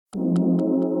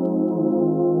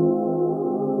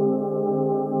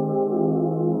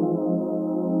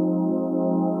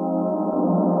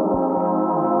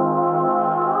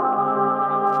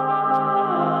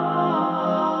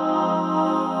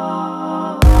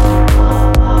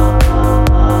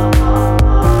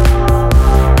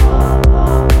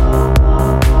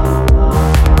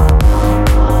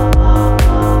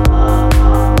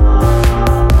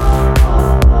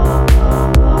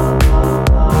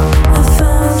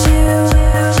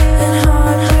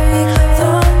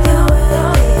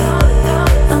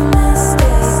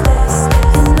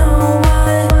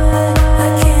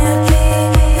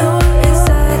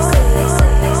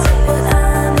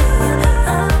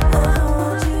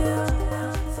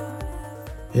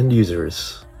End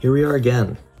users, here we are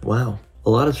again. Wow, a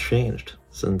lot has changed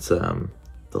since the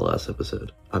last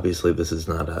episode. Obviously, this is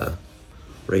not a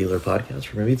regular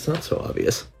podcast, or maybe it's not so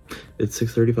obvious. It's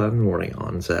 6:35 in the morning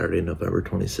on Saturday, November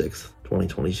 26th,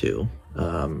 2022.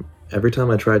 Every time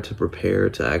I tried to prepare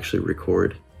to actually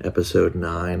record episode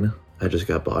 9, I just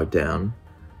got bogged down.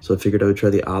 So I figured I would try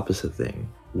the opposite thing,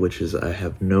 which is I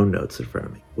have no notes in front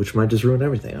of me, which might just ruin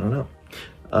everything. I don't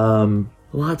know.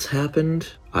 Lots happened.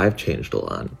 I've changed a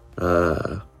lot.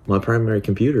 My primary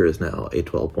computer is now a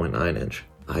 12.9-inch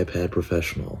iPad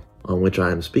Professional, on which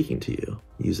I am speaking to you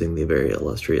using the very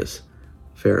illustrious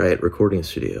Ferrite recording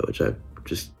studio, which I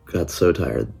just got so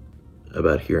tired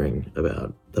about hearing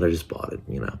about that I just bought it,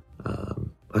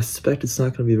 I suspect it's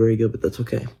not going to be very good, but that's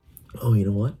okay. Oh, you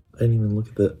know what? I didn't even look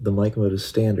at the mic mode as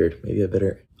standard. Maybe I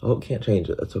better... Oh, can't change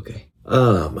it. That's okay.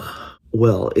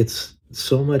 Well, it's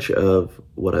so much of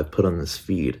what I've put on this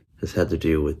feed has had to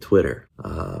do with Twitter,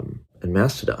 and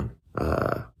Mastodon.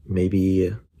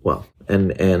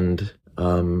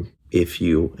 If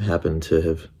you happen to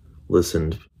have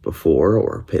listened before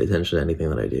or paid attention to anything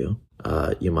that I do,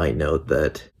 you might note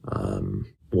that,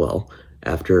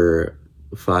 after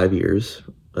 5 years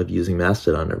of using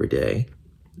Mastodon every day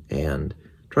and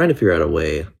trying to figure out a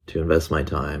way to invest my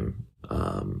time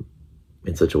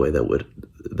in such a way that would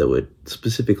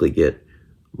specifically get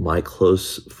my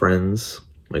close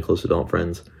adult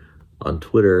friends on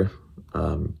Twitter,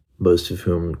 most of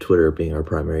whom Twitter being our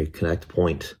primary connect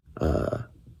point,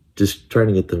 just trying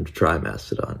to get them to try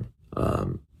Mastodon.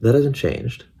 That hasn't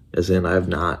changed, as in I've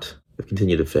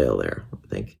continued to fail there, I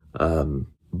think.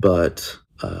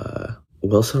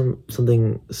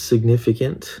 Something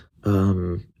significant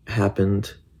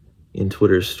happened in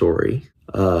Twitter's story,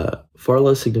 far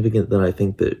less significant than I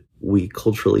think that we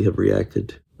culturally have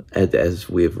reacted, as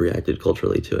we have reacted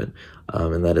culturally to it,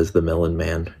 and that is the Melon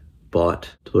Man bought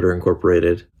Twitter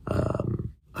Incorporated.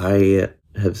 I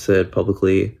have said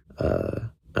publicly, and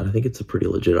I think it's a pretty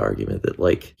legit argument, that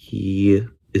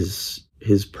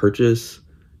his purchase,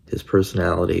 his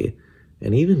personality,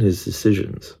 and even his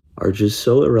decisions are just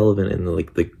so irrelevant in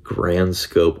the grand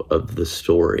scope of the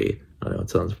story. I know it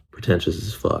sounds pretentious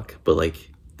as fuck, but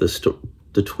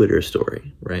the Twitter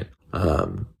story, right?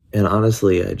 And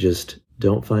honestly, I just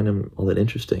don't find him all that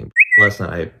interesting. Last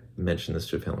night I mentioned this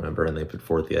to a family member, and they put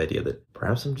forth the idea that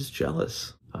perhaps I'm just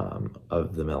jealous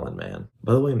of the Melon Man.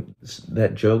 By the way,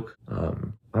 that joke,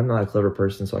 I'm not a clever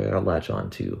person, so I gotta latch on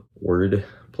to word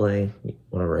play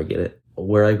whenever I get it.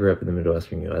 Where I grew up in the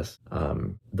Midwestern U.S.,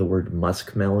 the word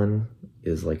muskmelon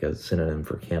is like a synonym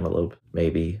for cantaloupe,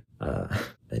 maybe.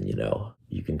 And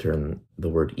you can turn the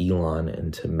word Elon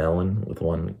into melon with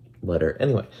one letter.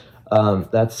 Anyway,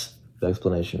 that's the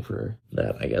explanation for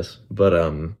that, I guess. But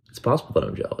it's possible that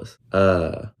I'm jealous.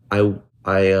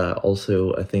 I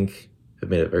also, I think, have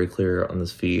made it very clear on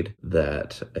this feed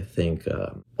that I think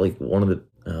one of the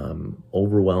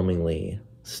overwhelmingly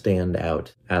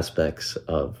standout aspects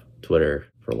of Twitter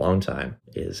for a long time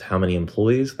is how many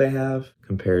employees they have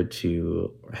compared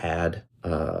to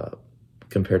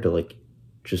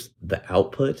just the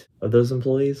output of those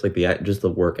employees, just the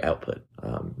work output,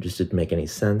 just didn't make any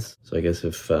sense. So I guess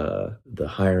if the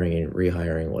hiring and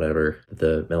rehiring, whatever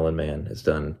the Melon Man has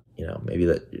done, maybe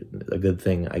that a good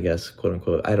thing, I guess, quote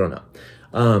unquote. I don't know.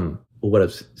 What I'm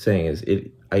saying is,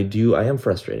 I am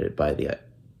frustrated by the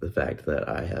fact that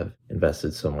I have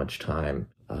invested so much time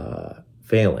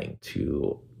failing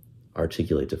to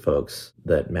articulate to folks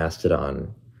that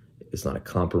Mastodon is not a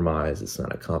compromise. It's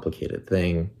not a complicated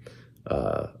thing.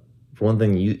 For one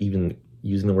thing, even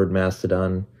using the word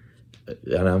Mastodon,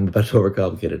 and I'm about to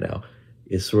overcomplicate it now,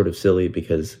 is sort of silly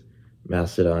because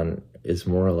Mastodon is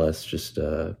more or less just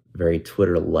a very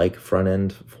Twitter-like front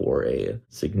end for a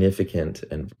significant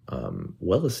and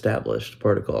well-established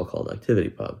protocol called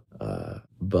ActivityPub,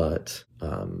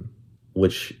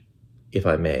 which, if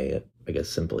I may, I guess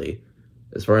simply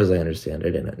as far as I understand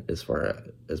it, and as far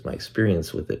as my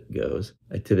experience with it goes,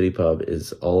 ActivityPub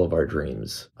is all of our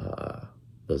dreams,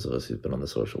 those of us who've been on the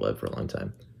social web for a long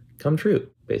time, come true,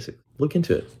 basically. Look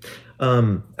into it.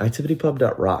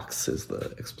 ActivityPub.rocks is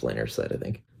the explainer site, I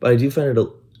think. But I do find it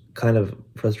kind of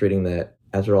frustrating that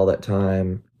after all that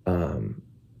time,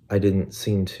 I didn't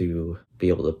seem to be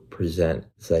able to present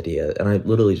this idea. And I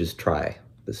literally just try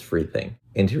this free thing.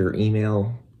 Enter your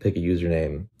email, pick a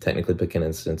username, technically pick an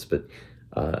instance, but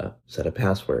set a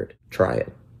password, try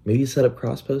it. Maybe set up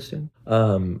cross-posting.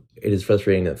 It is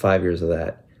frustrating that 5 years of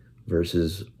that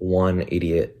versus one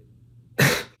idiot,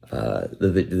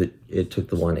 it took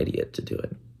the one idiot to do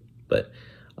it. But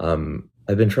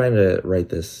I've been trying to write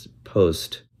this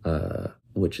post,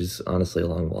 which is honestly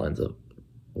along the lines of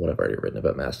what I've already written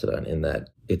about Mastodon, in that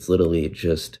it's literally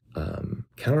just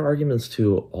counter arguments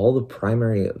to all the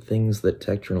primary things that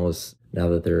tech journalists, now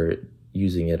that they're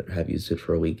using it, have used it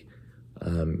for a week,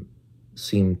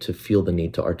 seem to feel the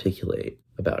need to articulate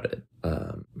about it.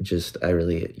 I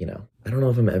really, I don't know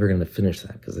if I'm ever going to finish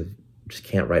that because I just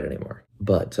can't write anymore.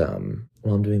 But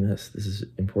while I'm doing this is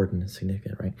important and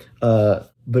significant, right?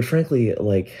 But frankly,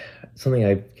 like something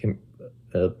I came,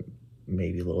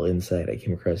 maybe a little insight I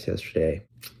came across yesterday.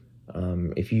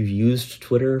 If you've used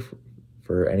Twitter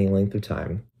for any length of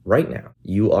time, right now,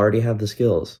 you already have the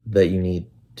skills that you need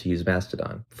to use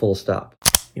Mastodon. Full stop.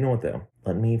 You know what though?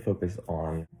 Let me focus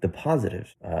on the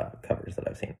positive covers that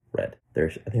I've read.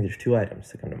 I think there's two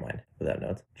items that come to mind without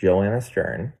notes. Joanna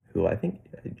Stern, who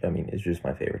is just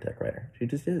my favorite tech writer. She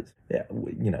just is. Yeah,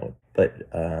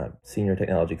 but senior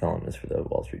technology columnist for the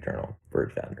Wall Street Journal,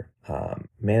 Verge founder,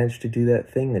 managed to do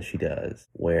that thing that she does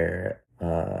where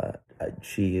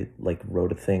she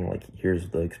wrote a thing here's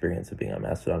the experience of being on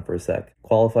Mastodon for a sec,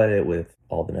 qualified it with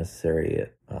all the necessary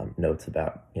notes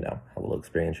about how little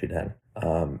experience she'd had,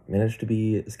 managed to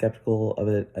be skeptical of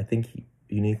it, I think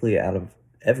uniquely out of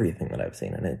everything that I've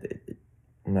seen, and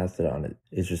Mastodon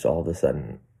is just all of a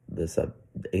sudden this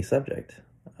a subject,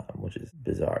 which is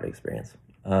bizarre to experience,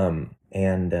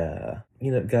 and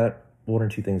got one or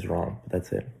two things wrong, but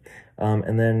that's it.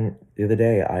 And then the other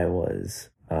day I was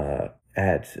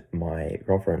at my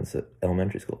girlfriend's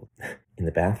elementary school in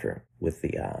the bathroom with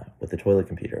the toilet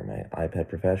computer, my iPad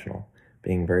Professional,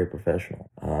 being very professional.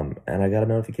 And I got a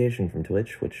notification from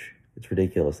Twitch, which it's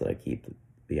ridiculous that I keep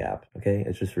the app. Okay,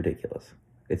 it's just ridiculous.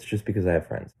 It's just because I have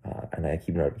friends and I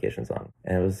keep notifications on.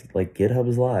 And it was like GitHub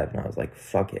is live, and I was like,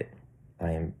 fuck it,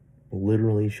 I am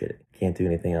literally shitty. Can't do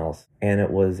anything else. And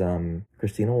it was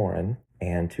Christina Warren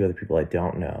and two other people I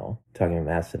don't know talking about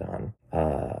Mastodon.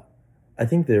 I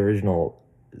think their original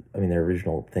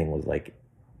thing was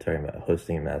talking about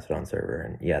hosting a Mastodon server,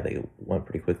 and yeah, they went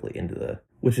pretty quickly into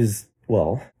which is,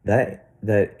 well, that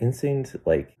instinct,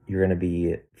 you're gonna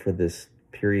be for this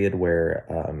period where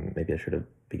maybe I should have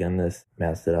begun this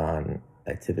Mastodon,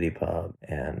 ActivityPub,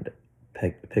 and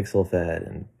PixelFed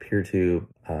and PeerTube,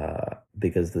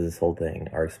 because this whole thing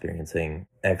are experiencing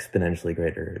exponentially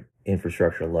greater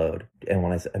infrastructure load, and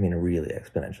when I mean really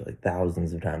exponentially,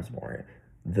 thousands of times more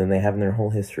than they have in their whole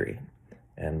history,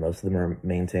 and most of them are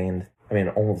maintained. I mean,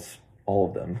 almost all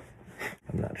of them.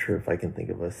 I'm not sure if I can think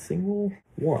of a single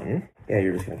one. Yeah,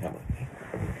 you're just gonna come with me.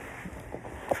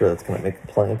 I'm sure that's gonna make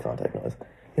plenty of contact noise.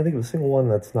 I can't think of a single one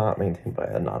that's not maintained by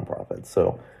a nonprofit.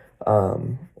 So,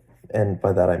 and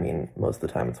by that I mean most of the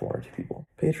time it's one or two people.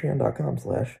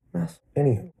 Patreon.com/mess.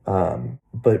 Anywho,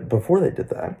 but before they did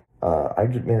that, I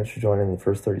just managed to join in the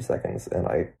first 30 seconds, and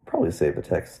I probably saved the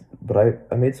text, but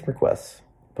I made some requests.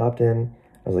 Popped in,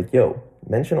 I was like, yo,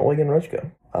 mention Eugen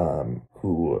Rochko,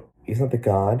 who, he's not the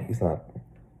god, he's not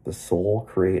the sole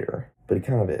creator, but he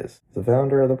kind of is. He's the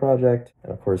founder of the project,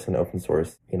 and of course in open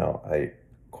source, I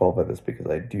qualify this because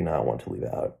I do not want to leave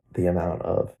out the amount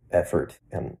of effort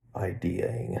and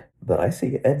ideaing that I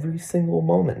see every single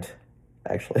moment,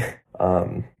 actually,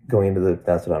 going into the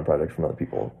Mastodon project from other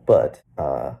people. But,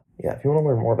 yeah, if you want to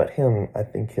learn more about him, I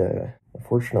think,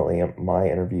 unfortunately, my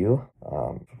interview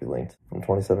will be linked from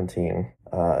 2017,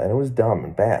 and it was dumb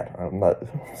and bad.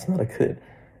 It's not a good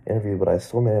interview, but I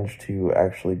still managed to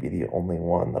actually be the only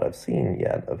one that I've seen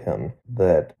yet of him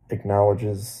that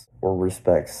acknowledges or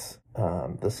respects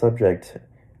the subject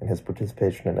and his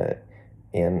participation in it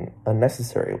in a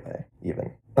necessary way,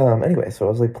 even. Anyway, so I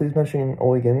was like, please mention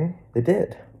Eugen. They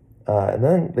did. And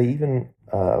then they even,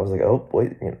 I was like, oh,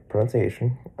 wait,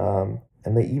 pronunciation.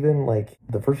 And they even,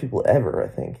 the first people ever, I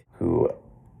think, who,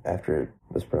 after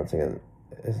mispronouncing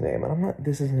his name, and I'm not,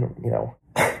 this isn't, we're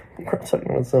talking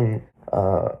about some,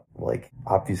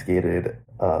 obfuscated,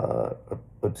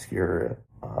 obscure,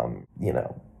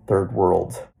 third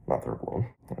world not third world.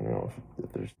 I don't know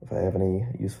if I have any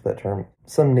use for that term.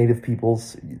 Some native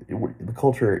peoples, the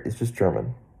culture is just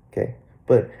German, okay?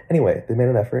 But anyway, they made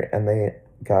an effort and they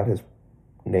got his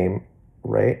name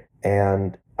right.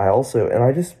 And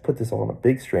I just put this all on a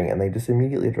big string and they just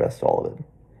immediately addressed all of it. And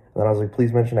then I was like,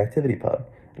 please mention ActivityPub.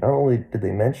 Not only did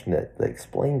they mention it, they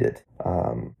explained it.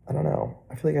 I don't know.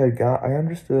 I feel like I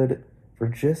understood for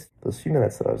just those few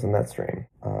minutes that I was in that stream,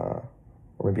 or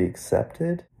maybe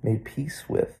accepted, made peace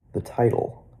with the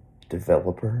title,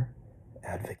 developer,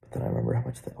 advocate. But then I remember how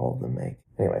much all of them make.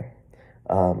 Anyway,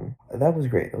 that was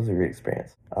great. That was a great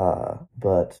experience.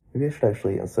 But maybe I should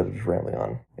actually, instead of just rambling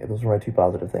on, those were my two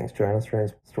positive things: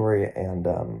 Joanna's story and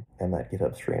that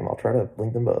GitHub stream. I'll try to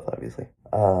link them both, obviously.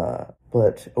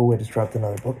 But I just dropped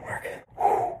another bookmark.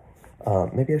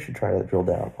 Maybe I should try to drill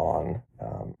down on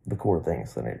the core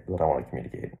things that I want to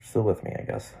communicate. Still with me, I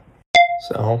guess.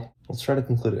 So let's try to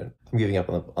conclude it. I'm giving up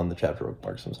on the chapter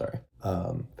bookmarks. I'm sorry.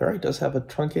 Ferrite does have a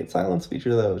truncate silence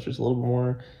feature though, which is a little bit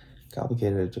more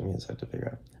complicated. It took me a sec to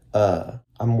figure out.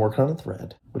 I'm working on a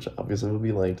thread, which obviously will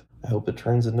be linked. I hope it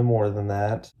turns into more than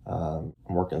that. I'm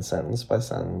working sentence by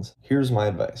sentence. Here's my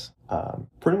advice.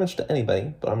 Pretty much to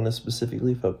anybody, but I'm going to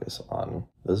specifically focus on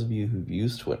those of you who've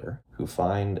used Twitter, who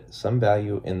find some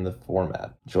value in the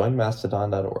format. Join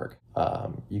mastodon.org.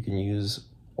 You can use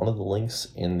one of the links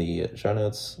in the show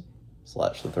notes /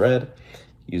 the thread.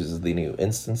 Uses the new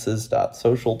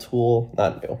instances.social tool.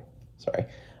 Not new, sorry.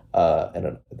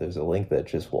 And there's a link that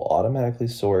just will automatically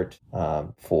sort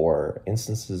for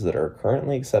instances that are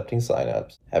currently accepting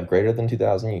signups, have greater than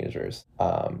 2,000 users,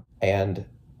 and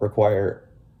require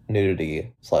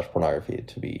nudity / pornography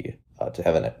to be to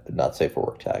have a not safe for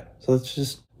work tag. So it's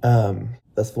just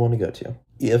that's the one to go to.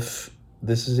 If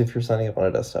you're signing up on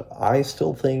a desktop, I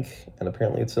still think, and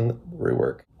apparently it's in the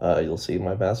rework, you'll see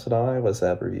my Mastodon iOS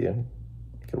app review.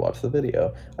 You could watch the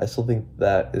video. I still think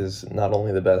that is not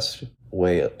only the best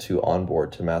way to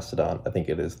onboard to Mastodon, I think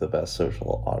it is the best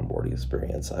social onboarding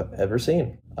experience I've ever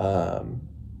seen.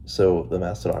 So the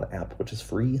Mastodon app, which is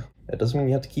free, it doesn't mean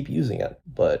you have to keep using it,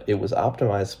 but it was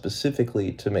optimized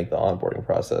specifically to make the onboarding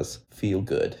process feel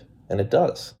good, and it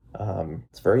does.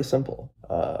 It's very simple.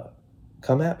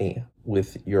 Come at me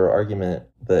with your argument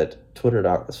that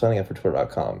signing up for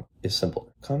Twitter.com is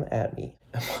simple. Come at me.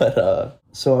 But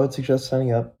so I would suggest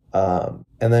signing up.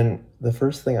 And then the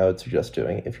first thing I would suggest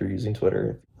doing if you're using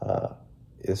Twitter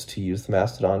is to use the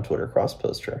Mastodon Twitter cross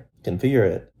poster. Configure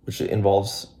it, which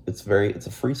involves it's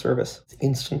a free service. It's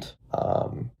instant.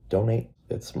 Donate.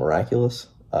 It's miraculous.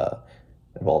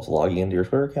 Involves logging into your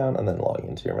Twitter account and then logging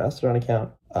into your Mastodon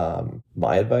account.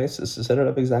 My advice is to set it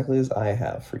up exactly as I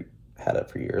have had it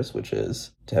for years, which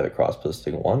is to have it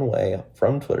cross-posting one way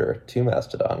from Twitter to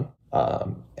Mastodon,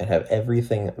 and have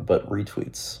everything but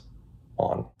retweets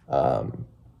on.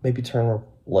 Maybe turn,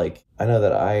 I know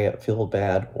that I feel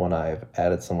bad when I've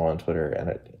added someone on Twitter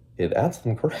and it adds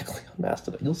them correctly on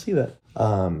Mastodon. You'll see that.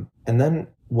 And then,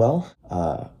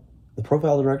 the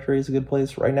profile directory is a good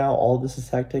place. Right now, all of this is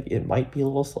tactic. It might be a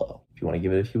little slow. If you want to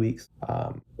give it a few weeks,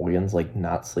 William's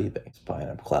not sleeping. It's buying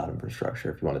up cloud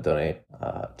infrastructure. If you want to donate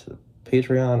to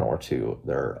Patreon or to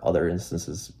their other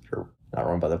instances that are not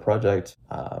run by the project,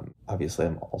 obviously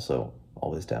I'm also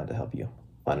always down to help you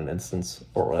find an instance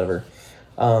or whatever.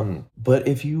 But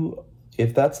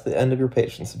if that's the end of your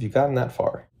patience, if you've gotten that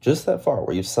far, just that far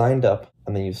where you've signed up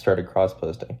and then you've started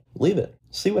cross-posting, leave it.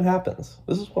 See what happens.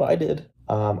 This is what I did.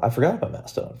 I forgot about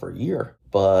Mastodon for a year,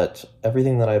 but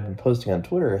everything that I've been posting on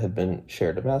Twitter had been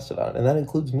shared to Mastodon, and that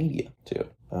includes media too.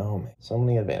 Oh man, so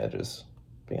many advantages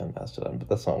being on Mastodon, but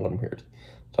that's not what I'm here to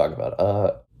talk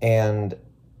about. And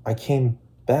I came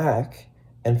back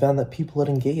and found that people had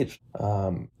engaged,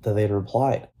 that they had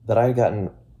replied, that I had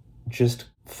gotten just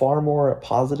far more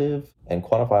positive and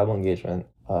quantifiable engagement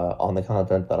on the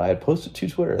content that I had posted to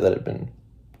Twitter that had been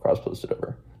cross-posted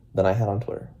over than I had on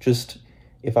Twitter. Just,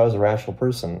 if I was a rational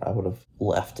person, I would have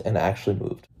left and actually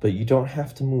moved. But you don't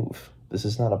have to move. This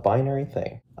is not a binary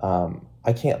thing.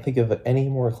 I can't think of any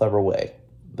more clever way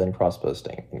than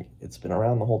cross-posting. It's been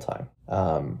around the whole time.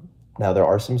 Now, there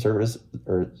are some servers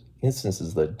or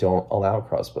instances that don't allow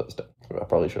cross-posting. I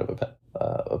probably should have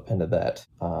appended that.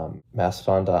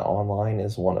 Mastodon.online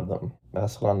is one of them.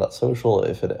 Mastodon.social,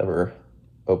 if it ever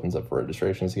opens up for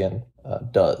registrations again,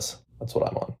 does. That's what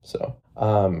I'm on. So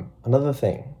another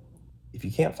thing, if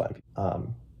you can't find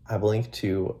people, I have a link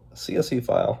to a CSV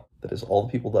file that is all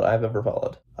the people that I've ever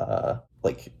followed.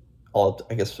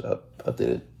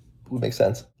 Updated would make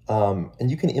sense.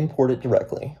 And you can import it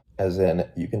directly, as in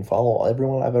you can follow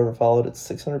everyone I've ever followed. It's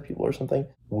 600 people or something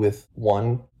with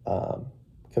one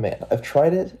command. I've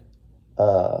tried it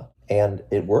and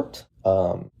it worked.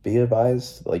 Be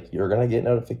advised, like, you're gonna get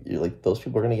like, those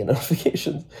people are gonna get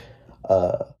notifications.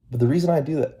 But the reason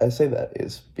I say that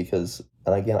is because,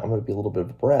 and again, I'm gonna be a little bit of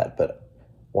a brat, but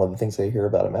one of the things I hear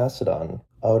about at Mastodon,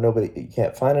 you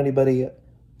can't find anybody.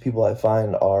 People I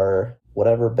find are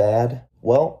whatever bad.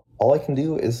 Well, all I can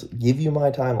do is give you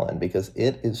my timeline because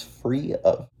it is free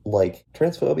of, like,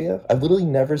 transphobia. I've literally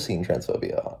never seen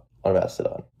transphobia on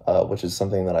Mastodon, which is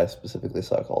something that I specifically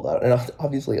saw called out. And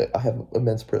obviously, I have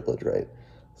immense privilege, right?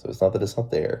 So it's not that it's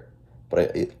not there,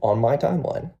 but on my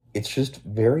timeline, it's just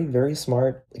very, very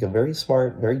smart, like a very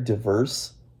smart, very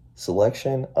diverse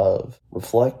selection of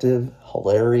reflective,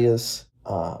 hilarious,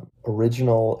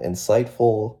 original,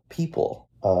 insightful people.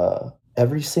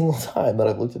 Every single time that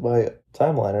I've looked at my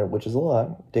timeline, which is a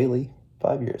lot, daily,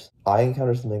 5 years, I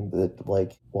encounter something that,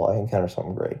 like, I encounter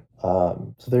something great.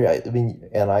 So there, I mean,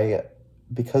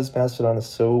 because Mastodon is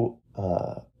so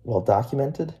well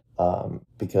documented,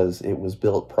 because it was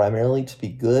built primarily to be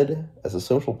good as a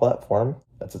social platform.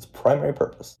 That's its primary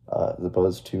purpose, as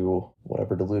opposed to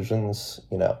whatever delusions,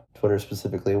 Twitter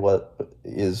specifically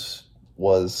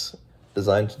was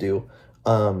designed to do.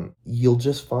 You'll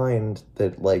just find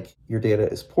that, like, your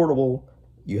data is portable.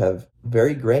 You have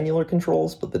very granular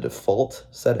controls, but the default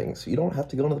settings, you don't have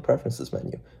to go into the preferences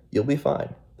menu. You'll be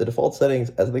fine. The default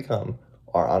settings as they come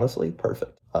are honestly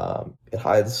perfect. It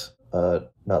hides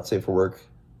not safe for work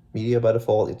media by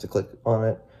default. You have to click on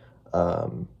it.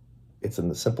 It's in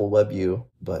the simple web view,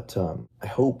 but I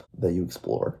hope that you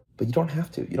explore. But you don't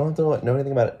have to. You don't have to know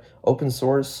anything about it. Open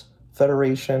source,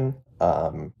 Federation,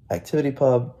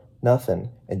 ActivityPub, nothing,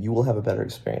 and you will have a better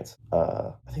experience.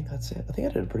 I think that's it. I think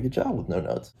I did a pretty good job with no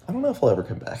notes. I don't know if I'll ever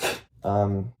come back.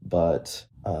 But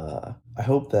I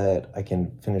hope that I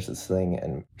can finish this thing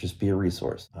and just be a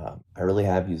resource. I really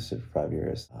have used it for 5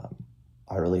 years.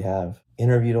 I really have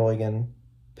interviewed Eugen,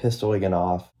 pissed Eugen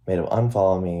off, made him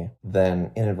unfollow me,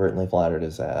 then inadvertently flattered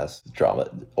his ass. Drama.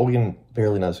 Eugen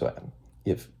barely knows who I am,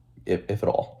 if at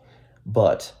all.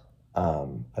 But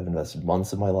I've invested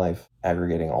months of my life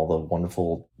aggregating all the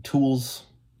wonderful tools,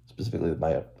 specifically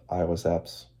my iOS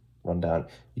apps rundown.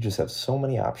 You just have so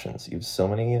many options. You have so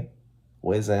many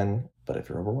ways in, but if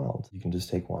you're overwhelmed, you can just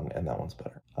take one, and that one's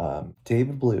better.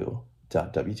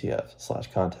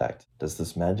 DavidBlue.wtf/contact does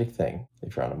this magic thing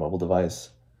if you're on a mobile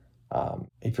device.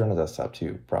 If you're on a desktop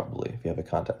too, probably, if you have a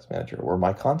contacts manager, where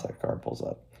my contact card pulls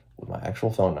up with my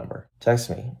actual phone number.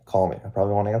 Text me, call me. I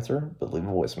probably won't answer, but leave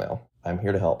a voicemail. I'm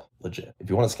here to help, legit. If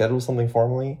you want to schedule something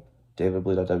formally,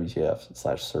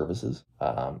 davidblue.wtf/services.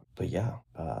 But yeah,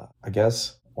 I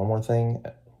guess one more thing,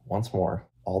 once more,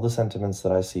 all the sentiments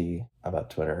that I see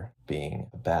about Twitter being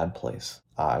a bad place.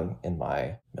 In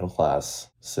my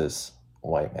middle-class, cis,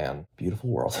 white man,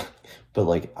 beautiful world, but,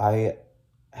 like, I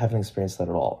haven't experienced that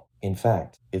at all. In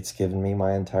fact, it's given me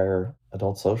my entire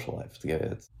adult social life to get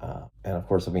it. And of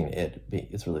course, I mean,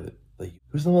 it's really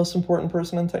who's the most important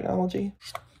person in technology?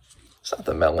 It's not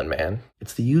the melon man.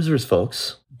 It's the users,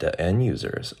 folks. The end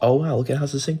users. Oh, wow, look at how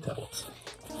succinct that was.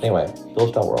 Anyway,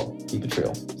 Village.world. Keep it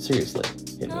real. Seriously,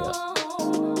 hit me up.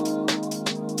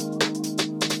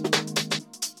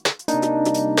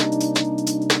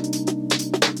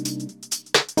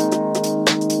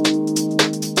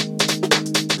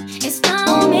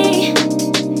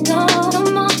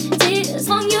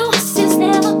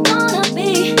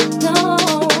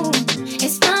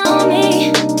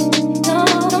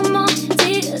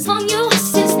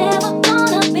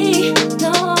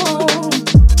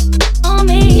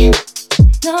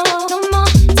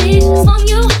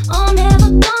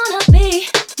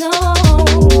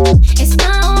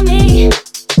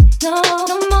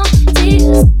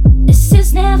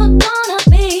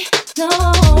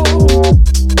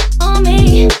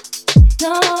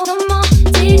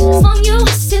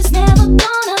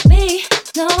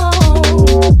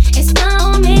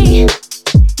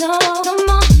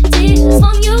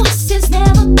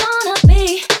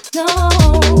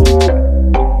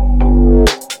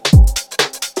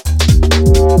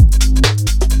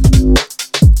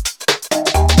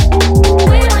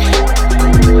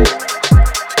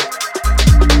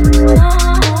 Oh